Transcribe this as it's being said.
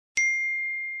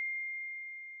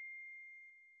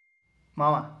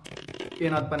ಮಾವ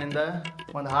ಏನಾದಪ್ಪ ನಿಂದ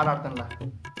ಒಂದು ಹಾಡು ಆಡ್ತಾನಲ್ಲ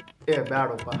ಏ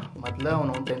ಬ್ಯಾಡಪ್ಪ ಮೊದ್ಲು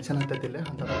ಅವನು ಟೆನ್ಷನ್ ಹತ್ತೈತಿಲ್ಲ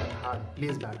ಅಂತ ಹಾಡು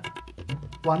ಪ್ಲೀಸ್ ಬ್ಯಾಡ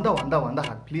ಒಂದ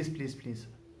ಹಾಡು ಪ್ಲೀಸ್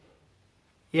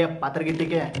ಏ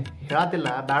ಪಾತ್ರಗಿಟ್ಟಿಗೆ ಹೇಳತ್ತಿಲ್ಲ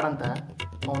ಬ್ಯಾಡಂತ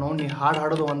ಅವನು ನೀ ಹಾಡು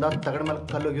ಹಾಡೋದು ಒಂದ ತಗಡ ಮೇಲೆ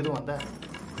ಕಲ್ಲು ಹೋಗಿದ್ದು ಒಂದ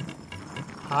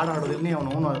ಹಾಡು ಹಾಡೋದಿಲ್ಲ ನೀ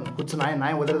ಅವನು ಹುಚ್ಚು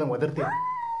ನಾಯಿ ಒದರ್ದಂಗೆ ಒದರ್ತೀವಿ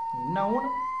ನಾವು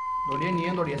ನೋಡಿ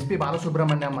ಏನು ನೋಡಿ SP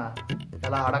ಬಾಲಸುಬ್ರಹ್ಮಣ್ಯಮ್ಮ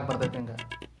ಎಲ್ಲ ಹಾಡಕ್ಕೆ ಬರ್ತೈತಿ ಹಂಗೆ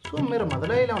ಸುಮ್ಮನೆ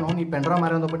ಮೊದಲೇ ಇಲ್ಲ ಅವನು ನೀ ಪೆಂಡ್ರ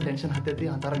ಮಾರಿ ಒಂದೊಬ್ಬ ಟೆನ್ಷನ್ ಹತ್ತೈತಿ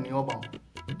ಅಂತಾರ ನೀವೊಬ್ಬ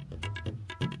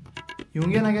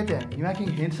ಇವಂಗೇನಾಗೈತೆ ನೀವ್ಯಾಕೆ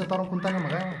ಹಿಂಗೆ ಹೇನ್ಸತ್ತಾರ ಕುಂತಾನೆ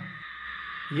ಮಗ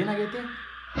ಏನಾಗೈತೆ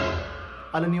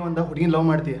ಅಲ್ಲ ನೀವು ಒಂದು ಹುಡುಗಿನ ಲವ್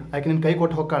ಮಾಡ್ತೀಯ ಆಕೆ ನಿನ್ನ ಕೈ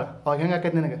ಕೊಟ್ಟು ಹೋಗ್ಕಾಳ ಅವಾಗ ಹೆಂಗೆ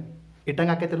ಆಕೈತೆ ನಿನಗೆ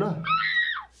ಇಟ್ಟಂಗೆ ಆಕೈತಿಲ್ಲೋ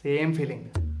ಸೇಮ್ ಫೀಲಿಂಗ್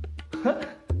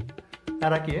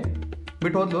ಯಾರಾಕಿ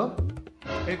ಬಿಟ್ಟು ಹೋದ್ಲು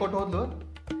ಕೈ ಕೊಟ್ಟು ಹೋದ್ಲು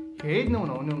ಹೇಳಿದ್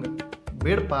ನಾವು ನಿಮ್ಗೆ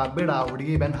ಬೇಡಪ್ಪ ಬೇಡ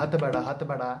ಹುಡುಗಿ ಬೆನ್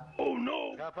ಹತ್ತಬೇಡ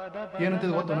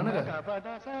ಏನಂತಿದ್ ಗೊತ್ತು ನನಗೆ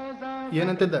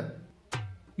ಏನಂತಿದ್ದ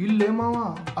ಇಲ್ಲೇ ಮಾವ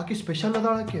ಆಕೆ ಸ್ಪೆಷಲ್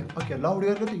ಅದಾಳಕ್ಕೆ ಆಕೆ ಎಲ್ಲ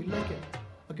ಹುಡುಗಿಯರ್ಗತ್ತೆ ಇಲ್ಲ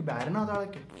ಆಕೆ ಬ್ಯಾರೇನ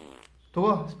ಅದಾಳಕ್ಕೆ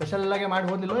ತಗೋ ಸ್ಪೆಷಲ್ ಎಲ್ಲಾಗೆ ಮಾಡಿ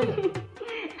ಹೋದ್ಲಿಲ್ಲ ಈಗ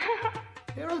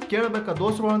ಹೇಳೋದು ಕೇಳಬೇಕಾ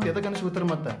ದೋಸ್ತರು ಅಂತ ಎದಕ್ಕೆ ಅನಿಸ್ಬಿಡ್ತಾರೆ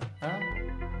ಮತ್ತೆ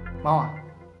ಮಾವ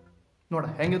ನೋಡ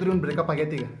ಹೆಂಗಿದ್ರು ಇವ್ನು ಬ್ರೇಕಪ್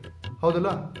ಆಗೈತಿ ಈಗ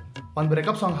ಹೌದಲ್ಲ ಒಂದು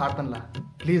ಬ್ರೇಕಪ್ ಸಾಂಗ್ ಹಾಡ್ತಾನಲ್ಲ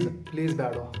ಪ್ಲೀಸ್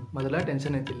ಬ್ಯಾಡು ಮೊದಲ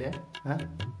ಟೆನ್ಷನ್ ಐತಿಲ್ಲೇ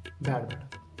ಬ್ಯಾಡ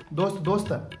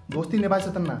ದೋಸ್ತಿ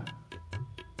ನಿಭಾಯಿಸತನ್ನ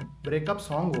ಬ್ರೇಕಪ್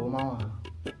ಸಾಂಗು ಮಾವ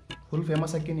ಫುಲ್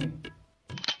ಫೇಮಸ್ ಆಕೀನಿ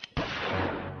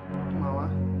ಮಾವ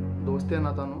ದೋಸ್ತಿ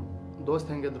ಅನ್ನತಾನು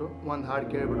ದೋಸ್ತ್ ಹೆಂಗಿದ್ರು ಒಂದು ಹಾಡು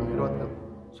ಕೇಳಿಬಿಡು ಇರೋತ್ತ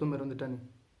ಸುಮ್ಮನೆ ಒಂದಿಟ್ಟನಿ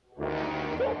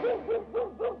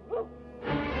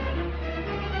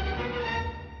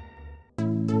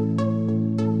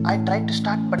I tried to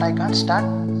start but I can't start.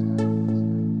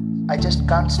 I just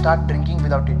can't start drinking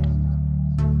without it.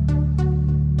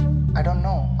 I don't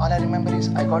know, all I remember is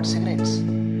I got cigarettes.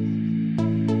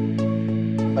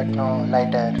 But no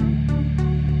lighter.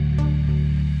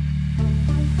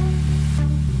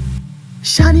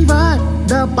 Shanivar,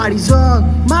 the party's on.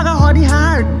 MAGA HODI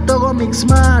hard, TUGO mix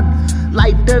smart.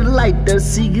 Lighter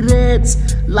cigarettes.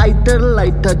 Lighter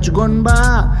TUGOND ba.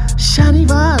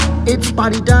 Shanivar, it's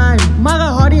party time. MAGA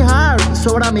HODI hard,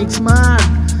 soda mix smart.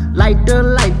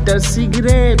 Lighter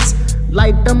cigarettes.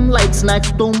 Lightam light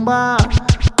snacks TUMBA.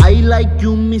 I like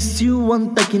you, miss you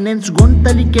ಅಂತ NENSKOND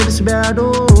ತಲಿ KEDSBYADO.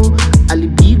 ಅಲ್ಲಿ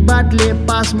ಬೀಗ್ ಬಾಟ್ಲೆ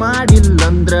pass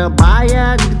ಮಾಡಿಲ್ಲಂದ್ರ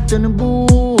ಬಾಯಾಗ್ ಇಡ್ತೇನೆ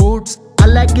boots.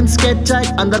 AKIN Skechers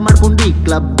ಅಂದರ್ ಮಾಡ್ಕೊಂಡಿ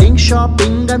ಕ್ಲಬ್ಬಿಂಗ್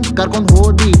shopping ಅಂತ ಕರ್ಕೊಂಡ್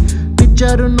ಹೋದಿ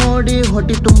picture ನೋಡಿ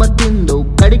ಹೊಟ್ಟಿ ತುಂಬ ತಿಂದು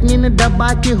ಕಡಿಗೆ ನಿನ್ನ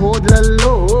ಡಬ್ಬಾಕಿ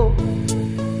ಹೋದ್ಲಲ್ಲೋ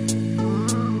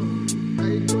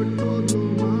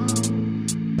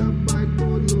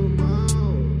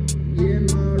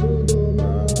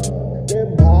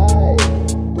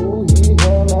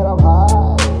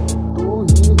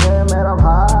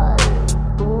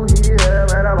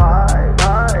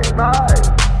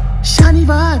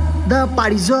Shanivar, the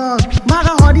party's on.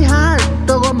 MAGA HODI hard,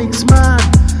 TUGO mix smart.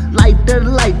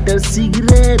 Lighter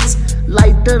cigarettes.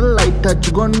 Lighter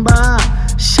TUGOND ba.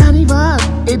 Shanivar,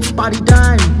 it's party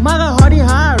time. MAGA HODI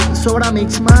hard, soda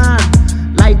mix smart.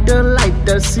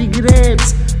 Lighter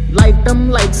cigarettes. Lightam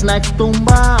light snacks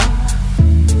TUMBA.